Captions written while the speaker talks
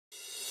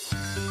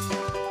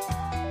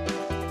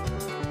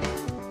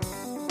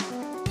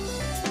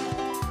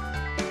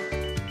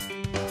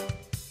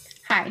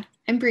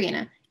I'm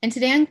Brianna, and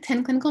today on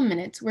 10 Clinical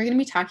Minutes, we're going to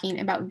be talking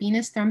about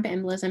venous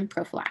thromboembolism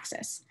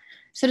prophylaxis.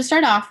 So to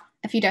start off,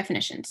 a few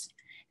definitions.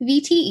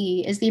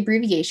 VTE is the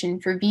abbreviation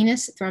for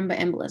venous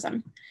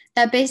thromboembolism.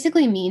 That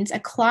basically means a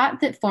clot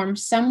that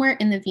forms somewhere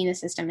in the venous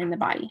system in the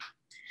body.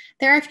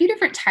 There are a few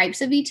different types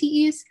of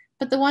VTEs,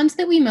 but the ones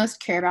that we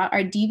most care about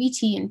are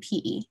DVT and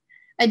PE.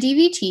 A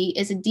DVT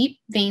is a deep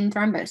vein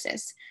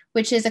thrombosis,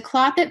 which is a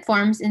clot that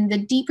forms in the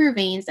deeper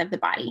veins of the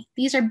body.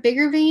 These are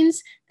bigger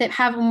veins that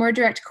have a more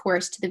direct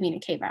course to the vena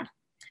cava.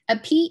 A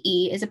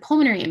PE is a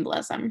pulmonary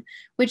embolism,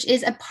 which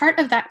is a part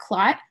of that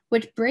clot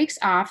which breaks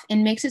off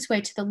and makes its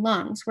way to the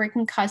lungs, where it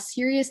can cause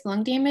serious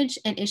lung damage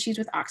and issues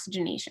with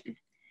oxygenation.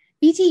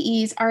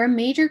 VTEs are a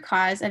major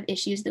cause of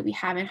issues that we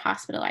have in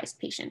hospitalized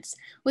patients,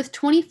 with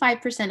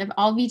 25% of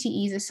all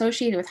VTEs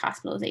associated with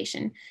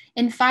hospitalization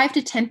and 5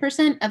 to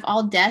 10% of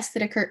all deaths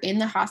that occur in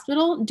the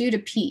hospital due to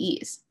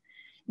PEs.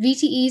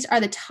 VTEs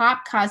are the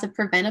top cause of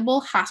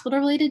preventable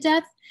hospital-related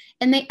death,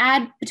 and they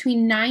add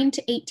between $9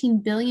 to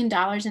 $18 billion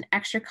in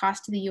extra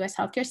cost to the US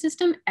healthcare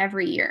system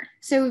every year.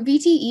 So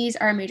VTEs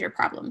are a major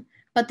problem,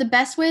 but the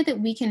best way that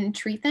we can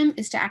treat them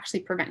is to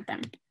actually prevent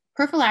them.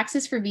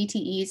 Prophylaxis for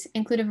VTEs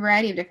include a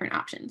variety of different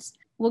options.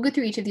 We'll go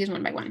through each of these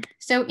one by one.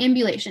 So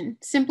ambulation,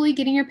 simply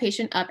getting your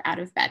patient up out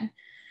of bed.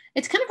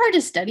 It's kind of hard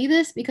to study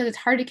this because it's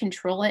hard to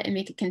control it and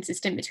make it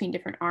consistent between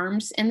different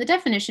arms, and the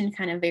definition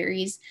kind of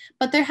varies,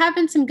 but there have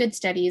been some good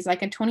studies,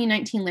 like a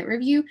 2019 Lit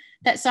review,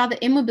 that saw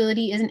that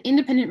immobility is an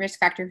independent risk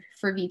factor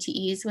for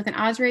VTEs with an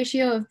odds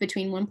ratio of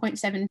between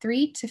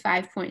 1.73 to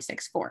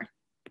 5.64.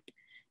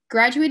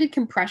 Graduated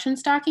compression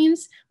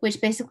stockings,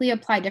 which basically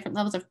apply different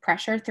levels of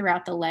pressure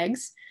throughout the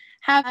legs,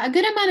 have a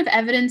good amount of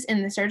evidence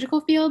in the surgical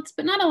fields,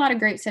 but not a lot of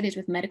great studies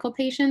with medical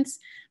patients.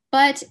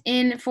 But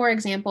in, for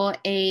example,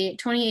 a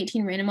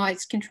 2018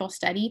 randomized control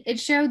study, it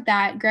showed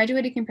that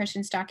graduated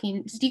compression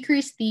stockings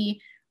decreased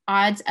the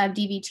odds of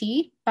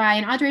DVT by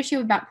an odds ratio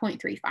of about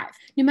 0.35.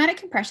 Pneumatic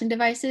compression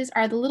devices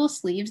are the little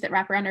sleeves that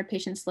wrap around our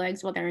patient's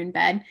legs while they're in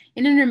bed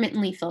and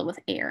intermittently fill with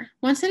air.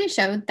 One study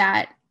showed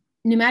that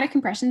pneumatic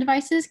compression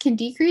devices can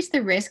decrease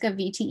the risk of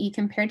VTE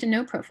compared to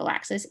no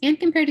prophylaxis and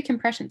compared to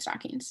compression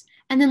stockings.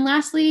 And then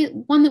lastly,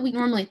 one that we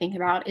normally think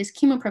about is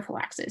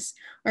chemoprophylaxis,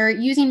 or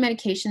using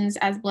medications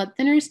as blood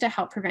thinners to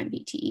help prevent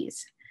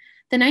VTEs.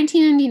 The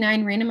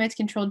 1999 randomized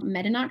controlled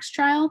Venous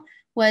trial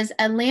was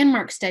a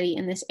landmark study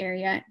in this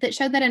area that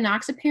showed that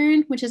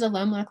enoxaparin, which is a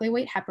low molecular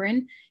weight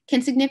heparin,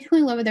 can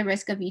significantly lower the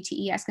risk of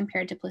VTE as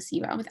compared to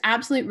placebo, with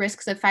absolute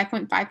risks of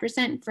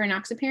 5.5% for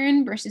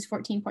enoxaparin versus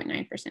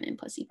 14.9% in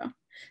placebo.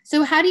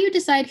 So how do you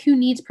decide who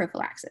needs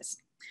prophylaxis?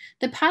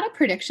 The PATA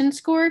prediction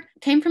score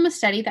came from a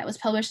study that was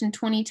published in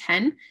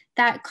 2010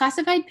 that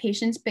classified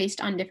patients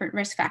based on different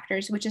risk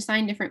factors, which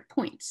assigned different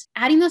points.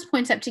 Adding those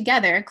points up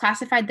together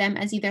classified them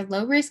as either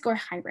low risk or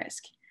high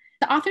risk.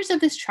 The authors of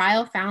this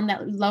trial found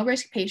that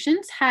low-risk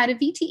patients had a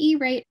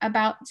VTE rate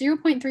about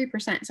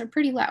 0.3%, so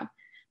pretty low.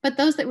 But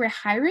those that were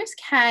high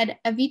risk had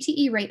a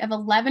VTE rate of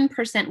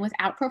 11%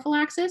 without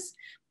prophylaxis,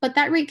 but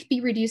that rate could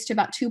be reduced to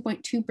about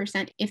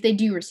 2.2% if they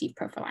do receive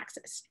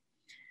prophylaxis.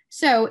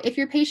 So if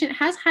your patient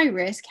has high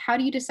risk, how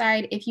do you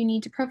decide if you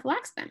need to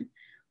prophylax them?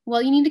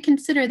 Well, you need to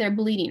consider their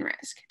bleeding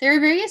risk. There are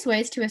various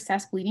ways to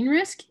assess bleeding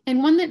risk,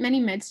 and one that many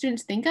med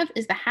students think of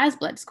is the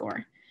HAS-BLED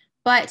score.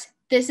 But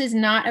this is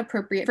not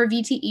appropriate for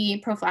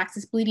VTE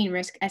prophylaxis bleeding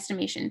risk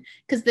estimation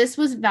because this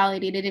was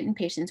validated in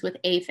patients with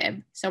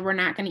AFib, so we're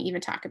not going to even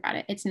talk about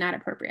it. It's not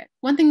appropriate.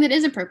 One thing that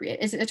is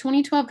appropriate is a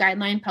 2012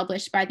 guideline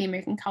published by the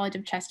American College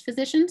of Chest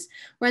Physicians,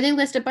 where they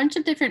list a bunch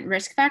of different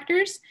risk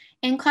factors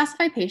and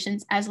classify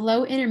patients as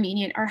low,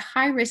 intermediate, or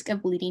high risk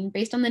of bleeding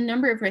based on the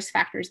number of risk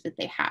factors that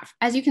they have.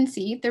 As you can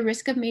see, the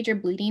risk of major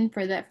bleeding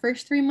for the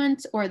first 3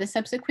 months or the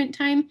subsequent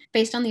time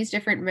based on these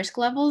different risk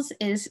levels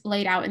is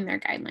laid out in their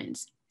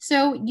guidelines.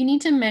 So you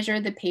need to measure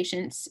the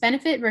patient's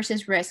benefit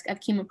versus risk of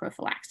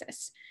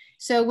chemoprophylaxis.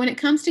 So when it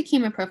comes to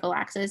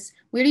chemoprophylaxis,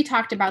 we already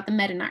talked about the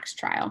Venous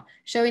trial,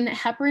 showing that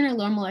heparin or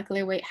low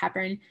molecular weight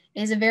heparin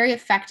is a very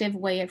effective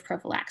way of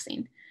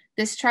prophylaxing.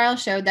 This trial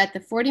showed that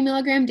the 40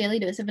 milligram daily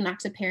dose of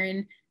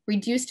enoxaparin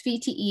reduced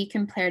VTE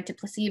compared to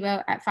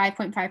placebo at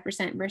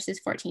 5.5%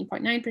 versus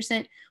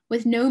 14.9%,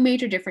 with no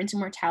major difference in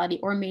mortality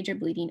or major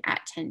bleeding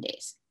at 10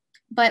 days.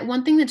 But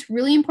one thing that's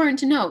really important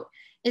to note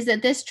is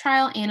that this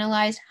trial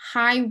analyzed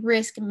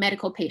high-risk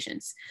medical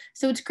patients.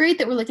 So it's great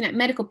that we're looking at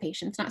medical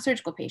patients, not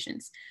surgical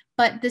patients,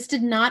 but this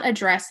did not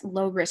address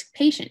low-risk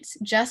patients,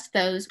 just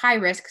those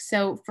high-risk.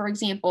 So for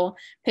example,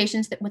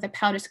 patients with a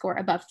PATA score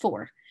above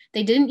 4.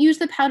 They didn't use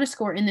the PATA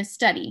score in this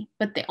study,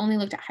 but they only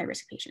looked at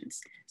high-risk patients.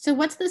 So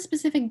what's the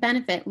specific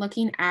benefit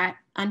looking at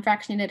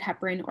unfractionated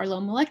heparin or low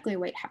molecular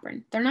weight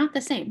heparin. They're not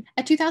the same.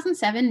 A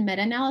 2007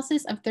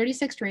 meta-analysis of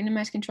 36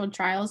 randomized controlled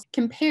trials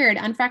compared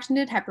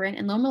unfractionated heparin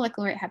and low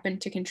molecular weight heparin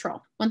to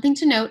control. One thing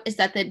to note is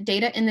that the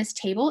data in this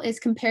table is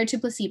compared to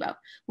placebo.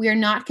 We are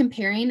not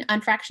comparing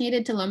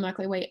unfractionated to low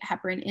molecular weight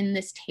heparin in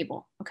this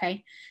table,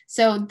 okay?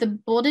 So the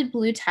bolded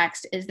blue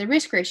text is the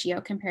risk ratio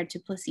compared to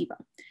placebo.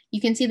 You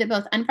can see that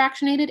both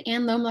unfractionated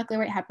and low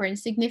molecular weight heparin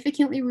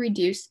significantly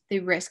reduce the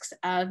risks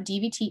of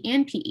DVT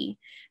and PE.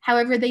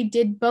 However, they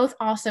did both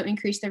also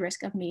increase the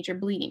risk of major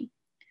bleeding.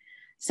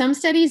 Some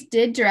studies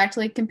did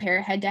directly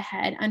compare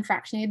head-to-head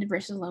unfractionated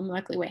versus low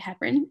molecular weight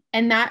heparin,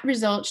 and that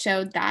result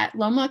showed that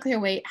low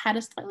molecular weight had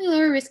a slightly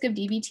lower risk of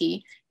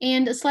DVT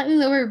and a slightly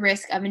lower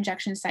risk of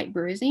injection site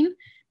bruising,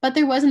 but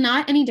there was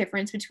not any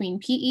difference between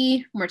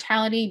PE,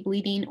 mortality,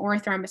 bleeding, or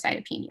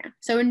thrombocytopenia.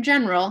 So in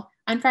general,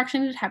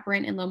 unfractionated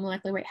heparin and low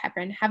molecular weight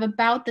heparin have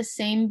about the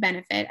same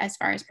benefit as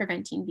far as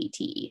preventing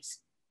VTEs.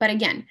 But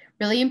again,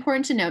 really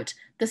important to note,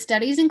 the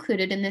studies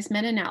included in this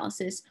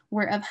meta-analysis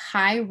were of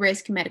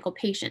high-risk medical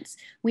patients.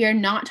 We are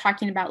not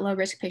talking about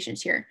low-risk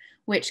patients here,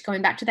 which,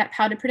 going back to that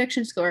powder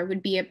prediction score,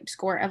 would be a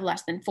score of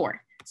less than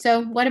 4.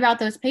 So what about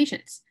those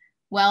patients?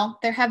 Well,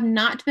 there have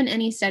not been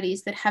any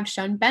studies that have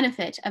shown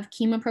benefit of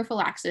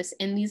chemoprophylaxis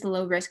in these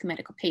low-risk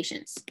medical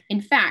patients.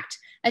 In fact,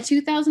 a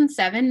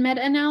 2007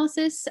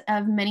 meta-analysis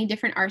of many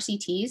different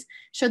RCTs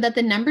showed that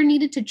the number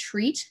needed to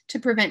treat to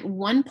prevent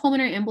one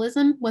pulmonary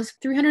embolism was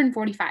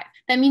 345.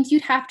 That means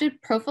you'd have to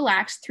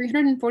prophylax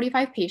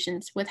 345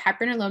 patients with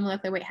heparin or low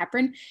molecular weight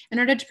heparin in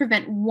order to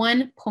prevent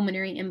one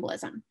pulmonary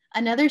embolism.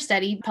 Another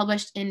study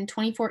published in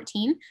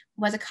 2014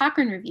 was a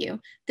Cochrane review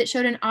that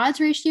showed an odds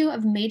ratio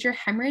of major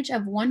hemorrhage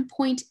of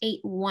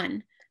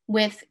 1.81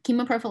 with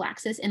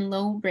chemoprophylaxis in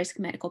low-risk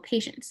medical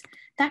patients.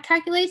 That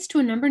calculates to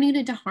a number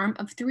needed to harm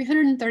of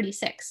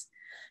 336.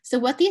 So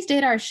what these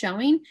data are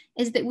showing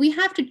is that we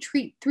have to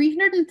treat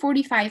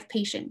 345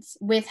 patients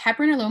with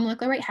heparin or low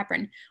molecular weight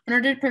heparin in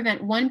order to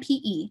prevent one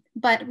PE,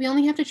 but we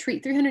only have to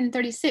treat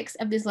 336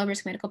 of these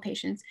low-risk medical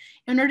patients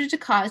in order to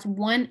cause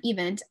one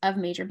event of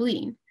major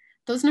bleeding.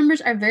 Those numbers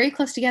are very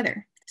close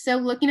together. So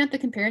looking at the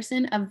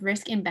comparison of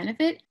risk and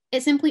benefit,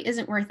 it simply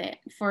isn't worth it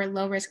for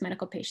low-risk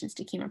medical patients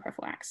to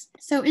chemoprophylax.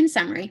 So in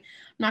summary, I'm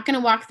not going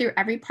to walk through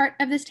every part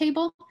of this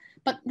table,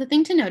 but the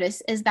thing to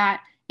notice is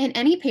that in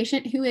any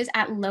patient who is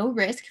at low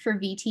risk for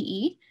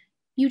VTE,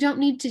 you don't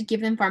need to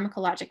give them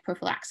pharmacologic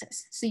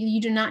prophylaxis. So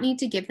you do not need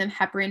to give them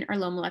heparin or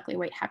low molecular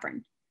weight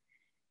heparin.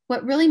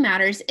 What really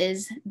matters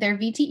is their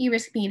VTE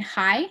risk being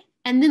high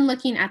and then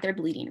looking at their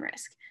bleeding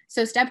risk.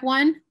 So step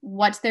 1,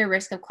 what's their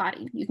risk of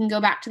clotting? You can go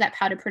back to that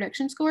powder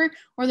prediction score,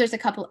 or there's a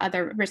couple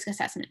other risk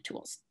assessment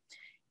tools.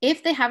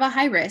 If they have a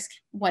high risk,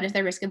 what is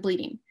their risk of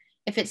bleeding?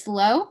 If it's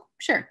low,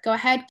 sure, go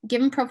ahead,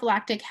 give them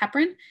prophylactic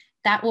heparin.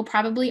 That will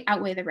probably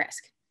outweigh the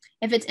risk.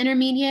 If it's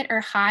intermediate or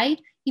high,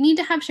 you need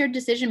to have shared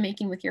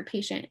decision-making with your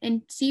patient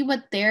and see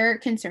what their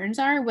concerns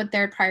are, what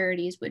their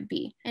priorities would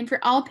be. And for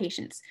all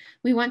patients,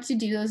 we want to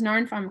do those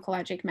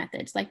non-pharmacologic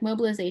methods like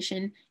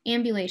mobilization,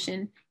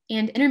 ambulation,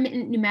 and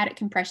intermittent pneumatic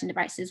compression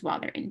devices while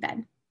they're in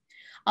bed.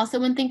 Also,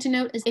 one thing to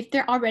note is if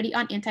they're already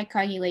on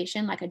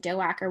anticoagulation like a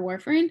DOAC or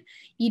warfarin,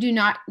 you do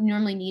not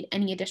normally need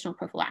any additional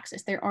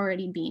prophylaxis. They're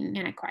already being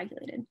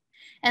anticoagulated.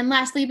 And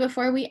lastly,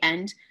 before we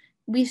end,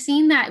 we've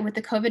seen that with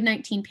the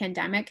COVID-19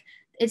 pandemic,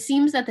 it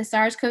seems that the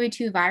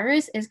SARS-CoV-2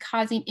 virus is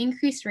causing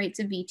increased rates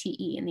of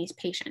VTE in these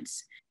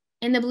patients.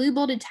 In the blue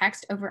bolded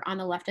text over on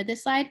the left of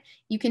this slide,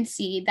 you can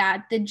see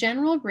that the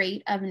general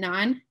rate of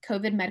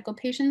non-COVID medical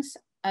patients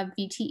of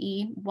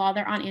VTE while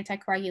they're on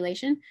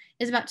anticoagulation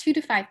is about 2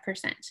 to 5%.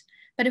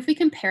 But if we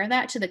compare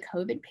that to the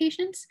COVID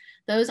patients,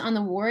 those on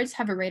the wards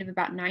have a rate of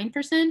about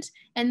 9%,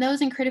 and those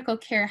in critical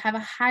care have a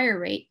higher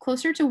rate,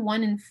 closer to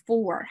 1 in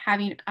 4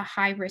 having a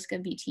high risk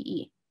of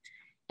VTE.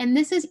 And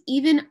this is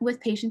even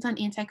with patients on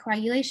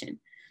anticoagulation.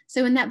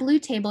 So in that blue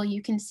table,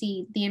 you can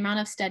see the amount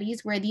of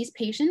studies where these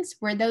patients,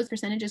 where those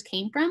percentages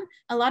came from.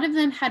 A lot of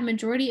them had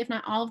majority, if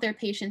not all of their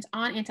patients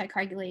on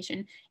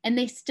anticoagulation, and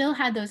they still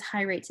had those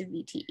high rates of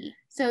VTE.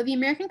 So the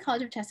American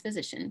College of Chest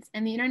Physicians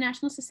and the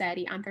International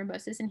Society on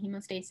Thrombosis and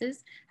Hemostasis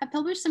have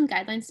published some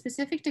guidelines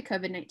specific to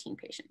COVID-19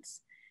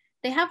 patients.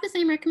 They have the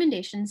same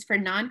recommendations for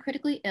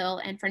non-critically ill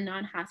and for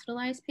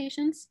non-hospitalized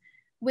patients,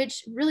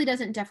 which really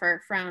doesn't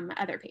differ from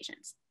other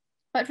patients.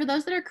 But for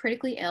those that are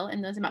critically ill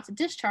and those about to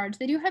discharge,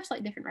 they do have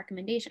slightly different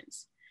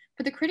recommendations.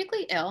 For the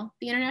critically ill,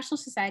 the International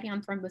Society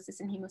on Thrombosis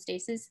and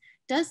Hemostasis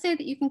does say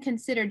that you can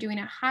consider doing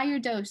a higher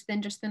dose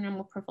than just the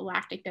normal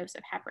prophylactic dose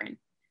of heparin.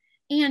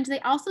 And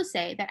they also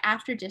say that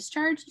after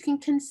discharge, you can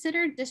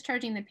consider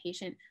discharging the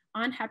patient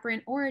on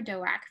heparin or a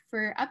DOAC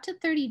for up to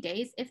 30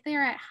 days if they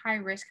are at high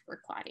risk for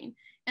clotting.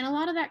 And a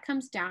lot of that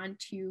comes down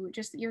to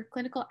just your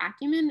clinical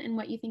acumen and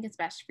what you think is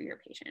best for your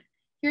patient.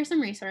 Here are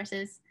some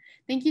resources.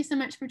 Thank you so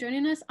much for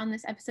joining us on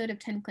this episode of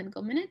 10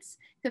 Clinical Minutes.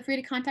 Feel free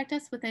to contact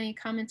us with any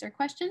comments or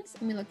questions,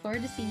 and we look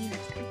forward to seeing you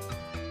next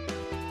time.